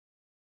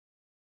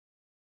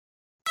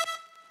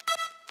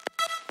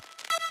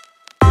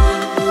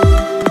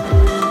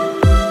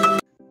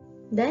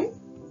Then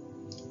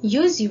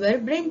use your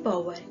brain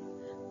power.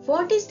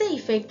 What is the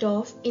effect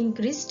of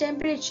increased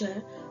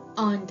temperature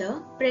on the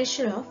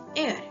pressure of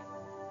air?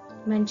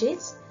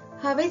 म्हणजेच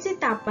हवेचे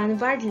तापमान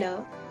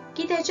वाढलं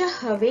की त्याच्या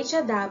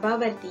हवेच्या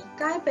दाबावरती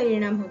काय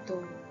परिणाम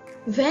होतो?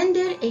 When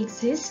there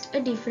exists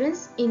a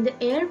difference in the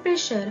air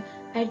pressure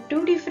at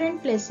two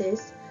different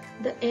places,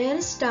 the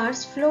air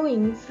starts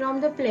flowing from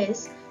the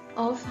place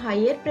of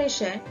higher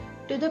pressure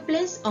to the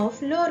place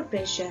of lower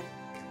pressure.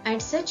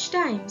 At such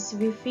times,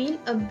 we feel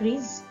a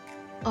breeze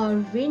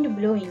or wind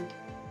blowing.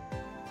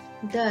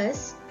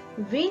 Thus,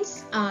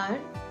 winds are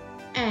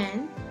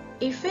an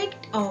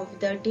effect of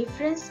the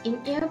difference in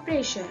air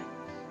pressure.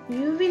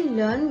 You will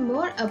learn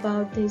more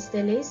about this in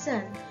the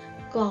lesson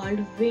called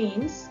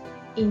winds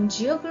in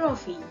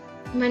geography.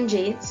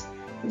 म्हणजेच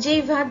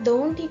जेव्हा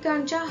दोन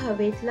ठिकाणच्या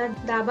हवेतला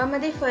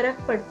दाबामध्ये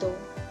फरक पडतो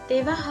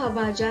तेव्हा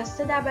हवा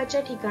जास्त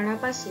दाबाच्या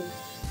ठिकाणापासून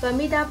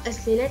कमी दाब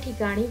असलेल्या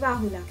ठिकाणी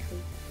वाहू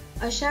लागते.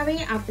 अशा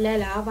वेळी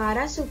आपल्याला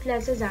वारा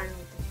सुटल्याचं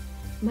जाणवतं.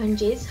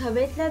 म्हणजेच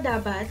हवेतल्या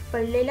दाबात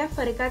पडलेल्या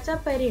फरकाचा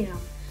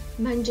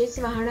परिणाम म्हणजेच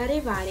वाहणारे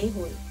वारे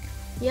होय.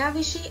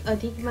 याविषयी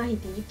अधिक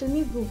माहिती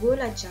तुम्ही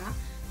भूगोलाच्या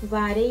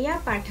वारे या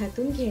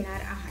पाठातून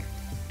घेणार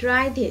आहात.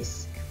 Try this.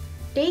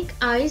 Take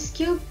ice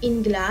cube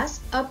in glass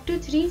up to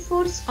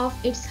 3/4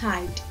 of its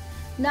height.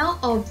 Now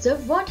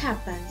observe what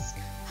happens.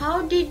 How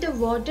did the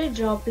water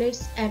droplets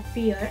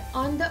appear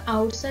on the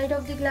outside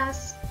of the glass?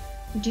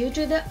 Due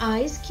to the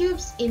ice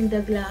cubes in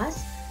the glass,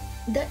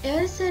 the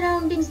air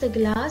surrounding the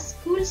glass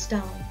cools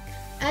down.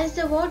 As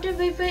the water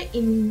vapor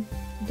in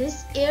this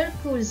air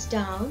cools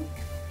down,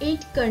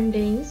 it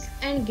condenses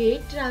and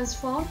gets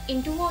transformed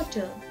into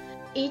water.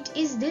 It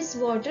is this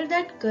water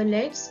that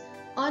collects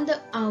on the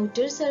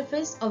outer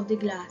surface of the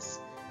glass.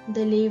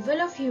 The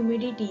level of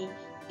humidity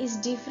is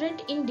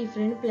different in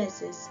different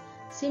places.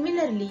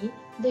 Similarly,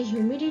 the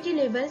humidity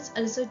levels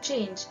also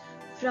change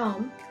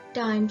from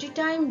time to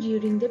time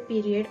during the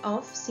period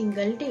of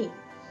single day.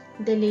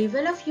 The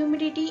level of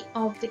humidity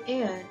of the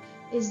air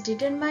is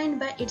determined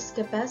by its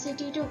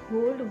capacity to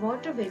hold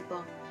water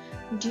vapor.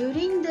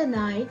 During the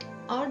night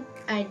or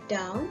at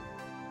dawn,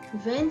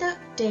 when the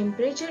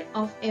temperature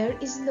of air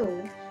is low,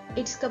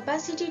 its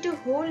capacity to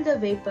hold the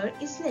vapor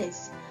is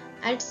less.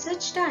 At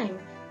such time,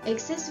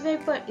 excess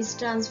vapor is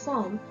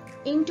transformed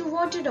into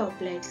water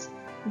droplets.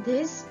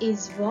 This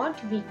is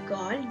what we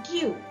call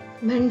dew.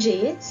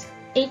 म्हणजेच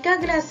एका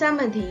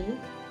ग्लासामध्ये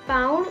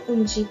पाऊण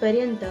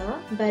उंचीपर्यंत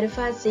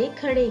बर्फाचे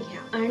खडे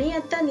घ्या आणि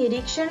आता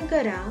निरीक्षण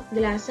करा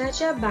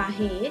ग्लासाच्या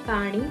बाहेर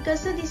पाणी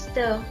कसं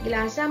दिसतं.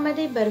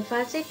 ग्लासामध्ये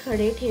बर्फाचे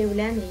खडे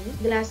ठेवल्याने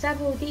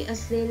ग्लासाभोवती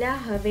असलेल्या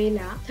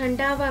हवेला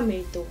थंडावा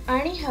मिळतो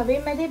आणि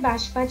हवेमध्ये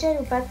बाष्पाच्या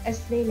रूपात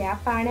असलेल्या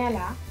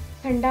पाण्याला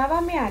थंडावा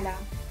मिळाला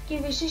की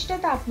विशिष्ट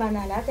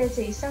तापमानाला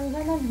त्याचे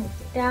संघनन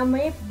होते.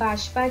 त्यामुळे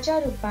बाष्पाच्या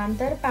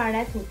रूपांतर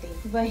पाण्यात होते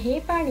व हे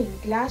पाणी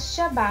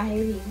ग्लासच्या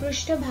बाहेरील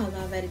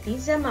पृष्ठभागावरती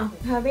जमा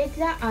होते.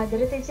 हवेतल्या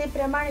आर्द्रतेचे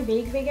प्रमाण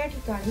वेगवेगळ्या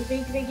ठिकाणी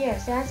वेगवेगळे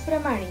असते.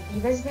 त्याचप्रमाणे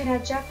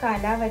दिवसभराच्या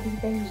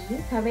कालावधीतही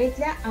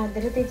हवेतल्या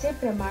आर्द्रतेचे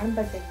प्रमाण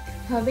बदलते.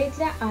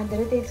 हवेतल्या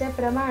आर्द्रतेचे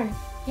प्रमाण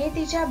हे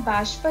तिच्या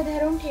बाष्प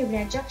धरून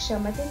ठेवण्याच्या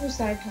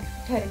क्षमतेनुसार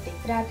ठरते.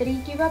 रात्री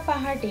किंवा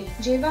पहाटे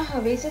जेव्हा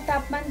हवेचे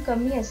तापमान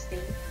कमी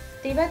असते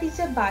तेव्हा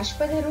तिचं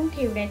बाष्प धरून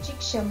ठेवण्याची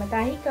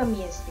क्षमताही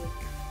कमी असते.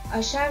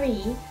 अशा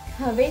वेळी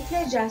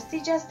हवेतल्या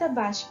जास्तीत जास्त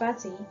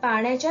बाष्पाचे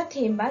पाण्याच्या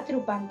थेंबात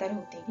रूपांतर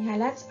होते.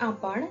 ह्यालाच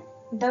आपण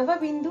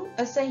दवबिंदू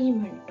असंही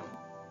म्हणतो.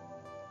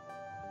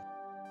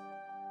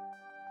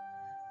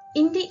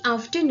 In the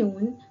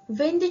afternoon,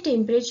 when the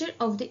temperature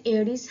of the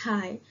air is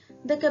high,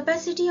 the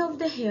capacity of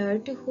the air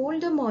to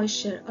hold the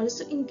moisture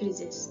also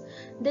increases.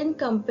 Then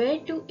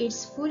compared to its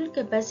full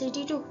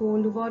capacity to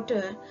hold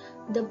water,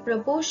 the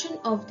proportion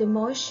of the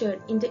moisture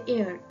in the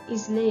air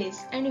is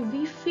less and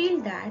we feel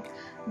that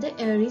the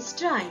air is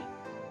dry.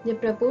 The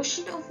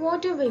proportion of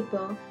water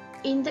vapor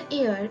in the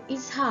air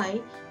is high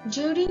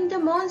during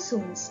the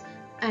monsoons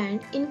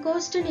and in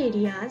coastal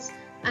areas.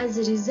 As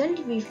a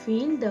result, we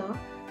feel the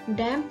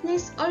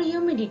dampness or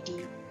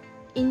humidity.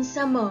 In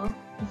summer,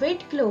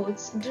 wet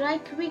clothes dry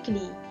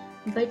quickly,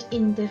 but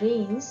in the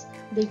rains,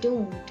 they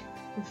don't.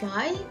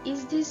 Why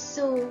is this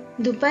so?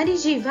 दुपारी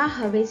जेव्हा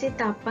हवेचे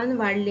तापमान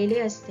वाढलेले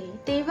असते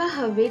तेव्हा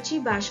हवेची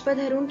बाष्प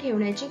धरून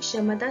ठेवण्याची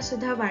क्षमता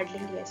सुद्धा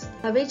वाढलेली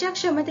असते. हवेच्या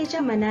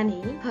क्षमतेच्या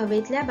मनाने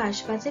हवेतल्या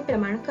बाष्पाचे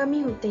प्रमाण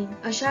कमी होते.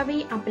 अशा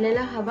वेळी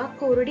आपल्याला हवा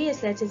कोरडी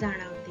असल्याचे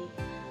जाणवते.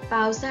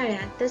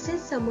 पावसाळ्यात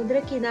तसेच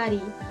समुद्रकिनारी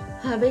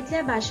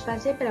हवेतल्या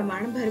बाष्पाचे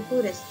प्रमाण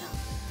भरपूर असते.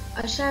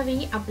 अशा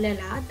वेळी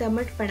आपल्याला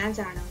दमटपणा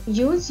जाणवतो.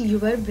 Use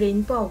your brain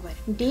power.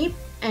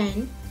 Dip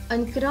an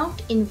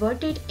uncracked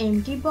inverted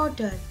empty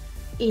bottle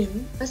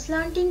in a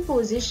slanting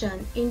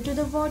position into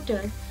the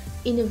water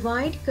in a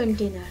wide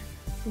container.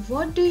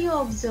 What do you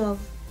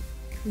observe?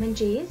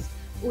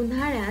 म्हणजेच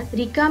उन्हाळ्यात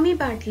रिकामी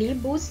बाटली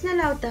बूच न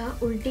लावता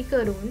उलटी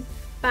करून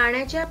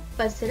पाण्याच्या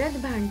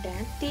पसरत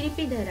भांड्यात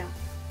तिरपी धरा.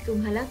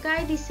 तुम्हाला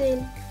काय दिसेल?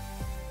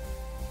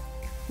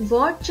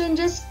 What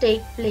changes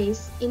take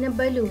place in a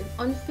balloon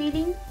on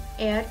feeling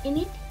air in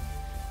it?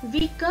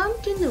 We come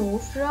to know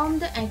from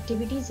the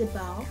activities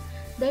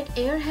above that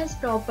air has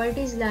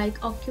properties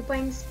like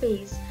occupying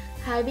space,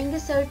 having a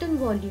certain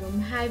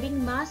volume,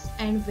 having mass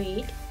and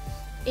weight.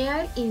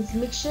 Air is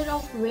mixture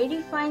of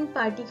very fine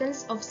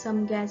particles of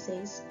some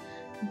gases,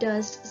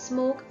 dust,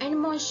 smoke and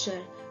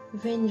moisture.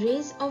 When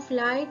rays of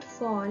light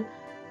fall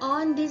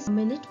on these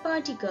minute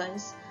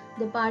particles,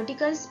 the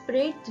particles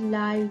spread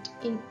light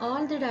in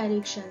all the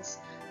directions.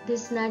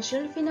 This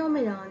natural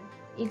phenomenon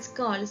is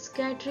called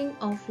scattering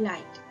of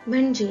light.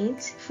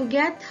 म्हणजेच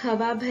फुग्यात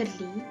हवा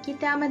भरली की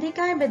त्यामध्ये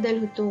काय बदल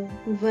होतो?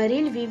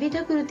 वरील विविध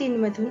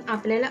कृतींमधून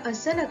आपल्याला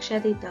असं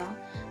लक्षात येतं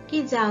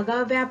की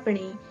जागा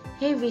व्यापणे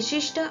हे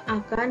विशिष्ट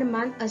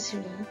आकारमान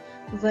असणे,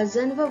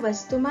 वजन व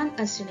वस्तुमान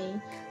असणे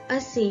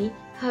असे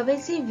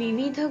हवेचे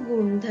विविध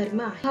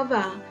गुणधर्म आहेत.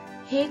 हवा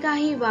हे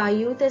काही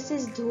वायू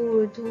तसेच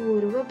धूळ,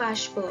 धूर व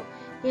बाष्प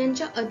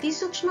यांच्या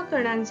अतिसूक्ष्म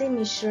कणांचे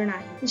मिश्रण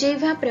आहे.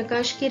 जेव्हा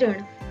प्रकाश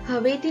किरण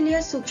हवेतील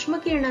या सूक्ष्म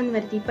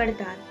किरणांवरती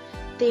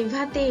पडतात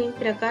तेव्हा ते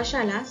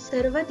प्रकाशाला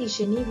सर्व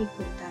दिशेने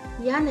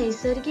विखुरतात. या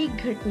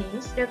नैसर्गिक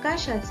घटनेस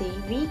प्रकाशाचे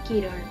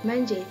विकिरण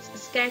म्हणजेच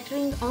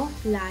स्कॅटरिंग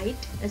ऑफ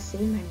लाईट असे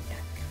म्हणतात.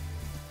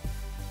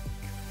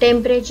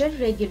 Temperature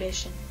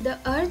regulation. The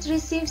earth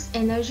receives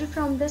energy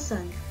from the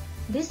sun.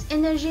 This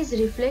energy is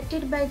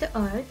reflected by the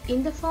earth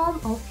in the form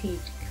of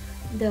heat.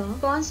 The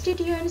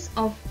constituents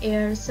of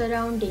air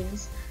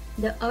surroundings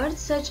the earth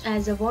such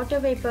as water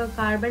vapor,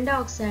 carbon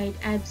dioxide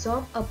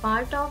absorb a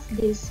part of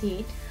this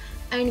heat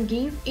and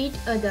give it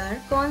other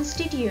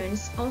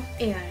constituents of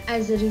air.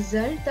 As a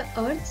result, the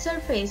earth's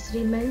surface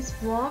remains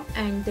warm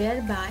and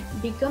thereby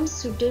becomes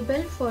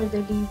suitable for the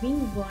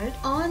living world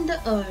on the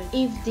earth.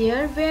 If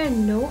there were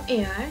no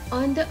air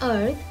on the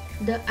earth,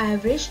 the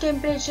average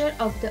temperature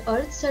of the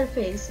earth's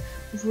surface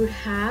would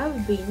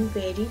have been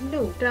very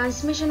low.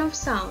 Transmission of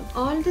sound.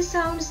 All the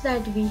sounds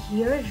that we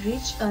hear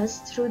reach us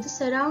through the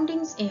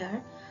surroundings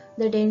air.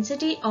 The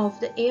density of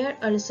the air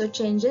also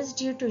changes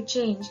due to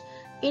change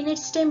in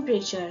its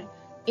temperature.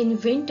 In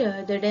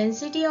winter, the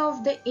density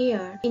of the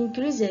air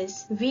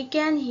increases. We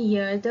can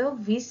hear the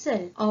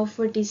whistle of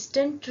a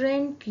distant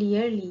train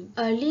clearly.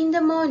 Early in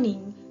the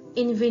morning,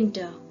 in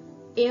winter,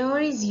 air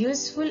is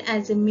useful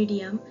as a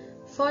medium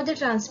for the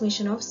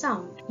transmission of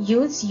sound.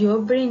 Use your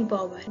brain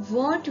power.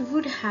 What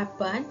would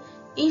happen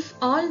if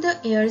all the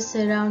air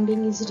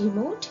surrounding is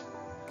remote?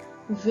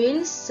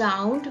 Will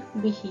sound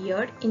be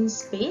heard in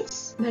space?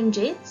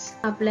 म्हणजेच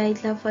आपला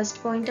इथला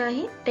first point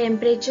आहे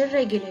temperature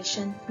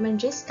regulation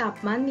म्हणजेच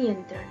तापमान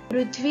नियंत्रण.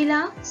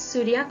 पृथ्वीला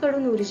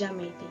सूर्याकडून ऊर्जा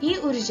मिळते. ही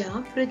ऊर्जा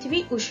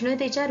पृथ्वी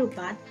उष्णतेच्या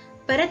रूपात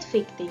परत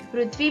फेकते.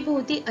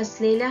 पृथ्वीभोवती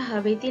असलेल्या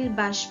हवेतील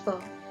बाष्प,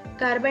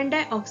 कार्बन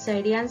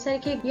डायऑक्साइड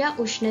यांसारखे या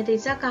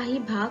उष्णतेचा काही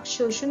भाग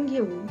शोषून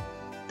घेऊन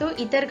तो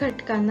इतर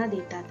घटकांना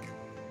देतात.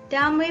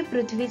 त्यामुळे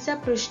पृथ्वीचा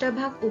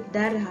पृष्ठभाग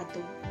उबदार राहतो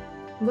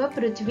व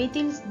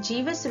पृथ्वीतील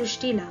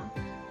जीवसृष्टीला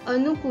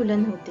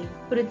अनुकूलन होते.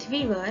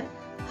 पृथ्वीवर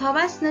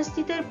हवाच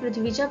नसती तर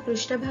पृथ्वीच्या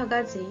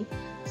पृष्ठभागाचे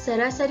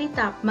सरासरी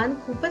तापमान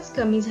खूपच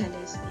कमी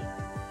झाले असते.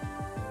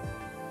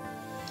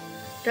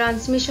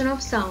 Transmission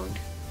of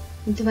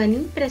sound.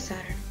 ध्वनी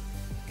प्रसारण.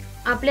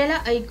 आपल्याला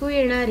ऐकू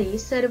येणारे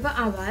सर्व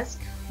आवाज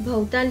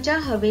भोवतालच्या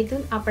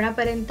हवेतून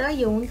आपणापर्यंत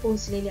येऊन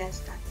पोहोचलेले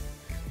असतात.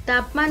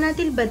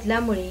 तापमानातील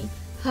बदलामुळे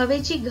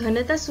हवेची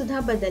घनता सुद्धा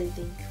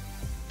बदलते.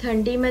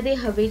 थंडीमध्ये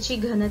हवेची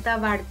घनता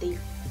वाढते.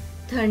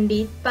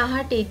 थंडीत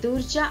पहाटे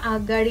दूरच्या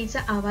आगगाडीचा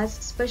आवाज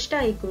स्पष्ट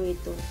ऐकू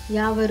येतो.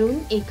 यावरून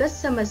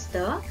एकच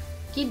समजतं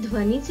की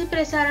ध्वनीचे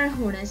प्रसारण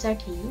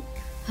होण्यासाठी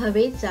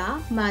हवेचा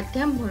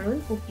माध्यम म्हणून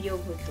उपयोग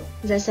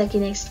होतो. जसा की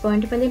नेक्स्ट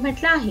पॉइंट मध्ये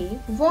म्हटलं आहे,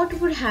 what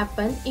would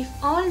happen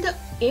if all the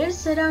air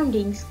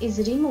surroundings is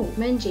remove.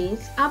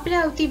 म्हणजेच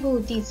आपल्या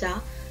अवतीभोवतीचा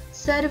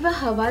सर्व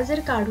हवा जर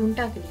काढून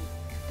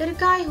टाकली तर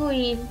काय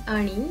होईल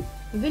आणि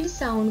will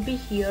sound B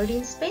हिअर्ड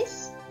in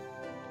space.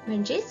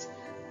 म्हणजेच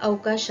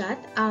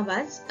अवकाशात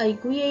आवाज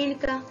ऐकू येईल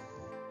का?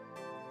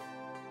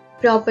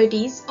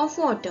 Properties of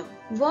water.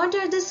 What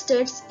are the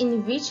states in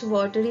which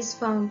water is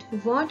found?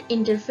 What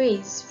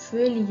interface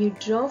will you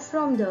draw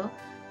from the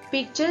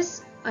pictures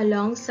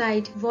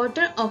alongside?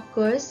 Water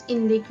occurs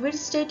in liquid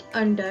state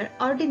under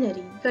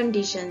ordinary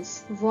conditions.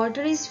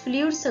 Water is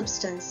fluid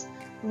substance.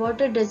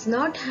 Water does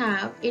not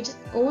have its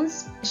own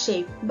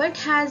shape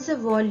but has a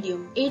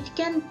volume. It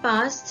can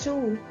pass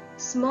through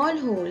small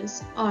holes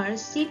or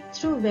seep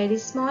through very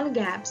small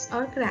gaps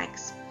or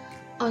cracks.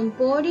 On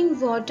pouring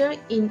water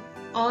in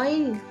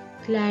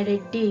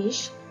oil-cladded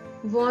dish,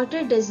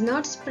 water does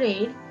not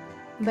spread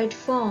but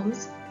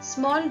forms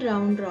small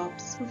round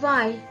drops.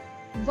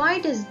 Why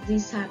does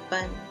this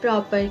happen?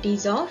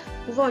 Properties of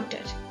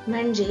water.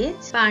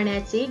 म्हणजेच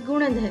पाण्याचे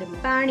गुणधर्म.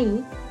 पाणी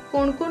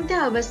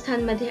कोणकोणत्या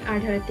अवस्थांमध्ये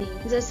आढळते?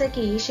 जसं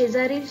की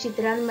शेजारील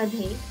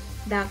चित्रांमध्ये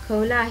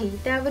दाखवलं आहे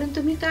त्यावरून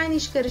तुम्ही काय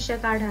निष्कर्ष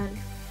काढाल?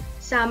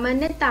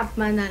 सामान्य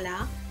तापमानाला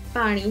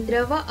पाणी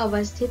द्रव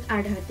अवस्थेत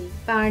आढळते.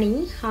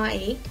 पाणी हा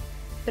एक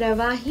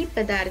प्रवाही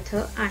पदार्थ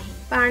आहे.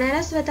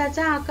 पाण्याला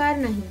स्वतःचा आकार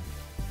नाही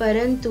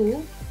परंतु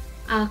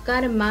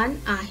आकारमान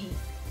आहे.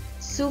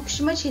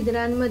 सूक्ष्म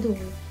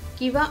छिद्रांमधून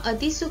किंवा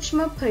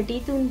अतिसूक्ष्म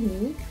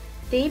फटीतूनही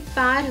ते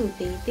पार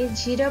होते, ते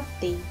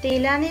झिरपते.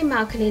 तेलाने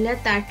माखलेल्या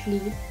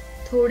ताटलीत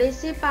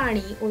थोडेसे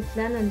पाणी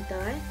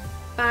ओतल्यानंतर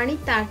पाणी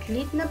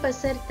ताटलीत न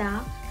पसरता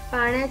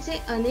पाण्याचे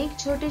अनेक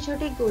छोटे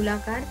छोटे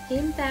गोलाकार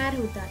थेंब तयार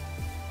होतात.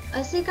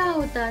 असे का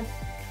होतात?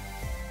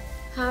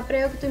 हा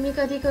प्रयोग तुम्ही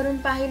कधी करून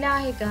पाहिला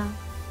आहे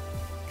का?